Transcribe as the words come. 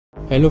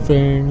Hello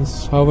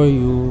friends, how are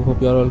you?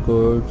 Hope you are all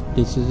good.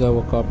 This is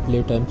our car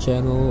playtime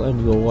channel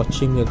and you are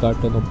watching a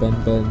Garten of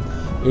Banban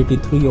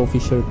 83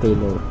 official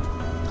trailer.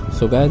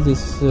 So guys,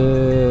 this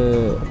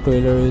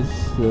trailer is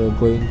we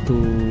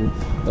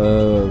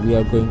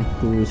are going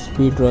to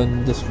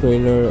speedrun this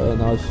trailer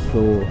and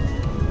also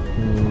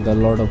a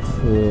lot of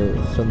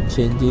some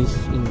changes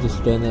in this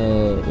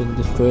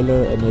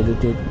trailer and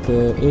edited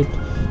it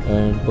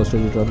and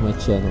posted it on my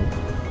channel.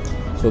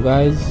 So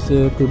guys,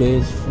 today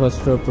is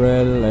 1st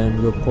April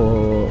and your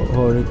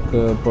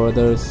Horik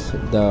brothers,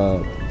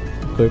 the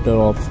creator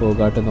of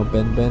Garten of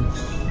Banban,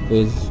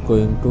 is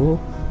going to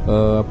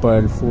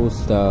April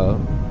Fools the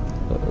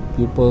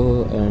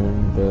people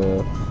and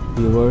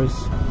viewers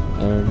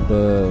and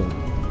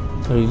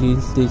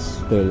release this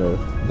trailer,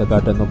 the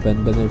Garten of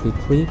Banban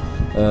 83,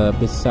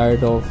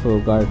 beside of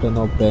Garten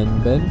of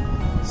Banban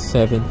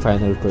 7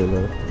 final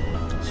trailer.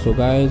 So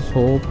guys,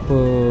 hope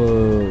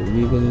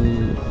we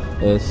will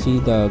see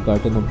the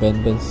Garten of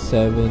Banban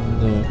 7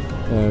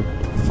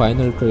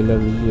 final trailer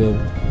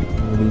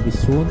will be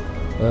soon,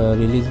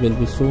 release will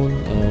be soon,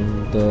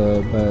 and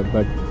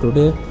but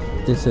today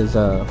this is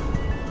a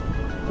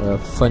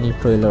funny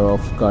trailer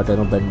of Garten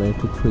of Banban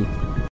 83.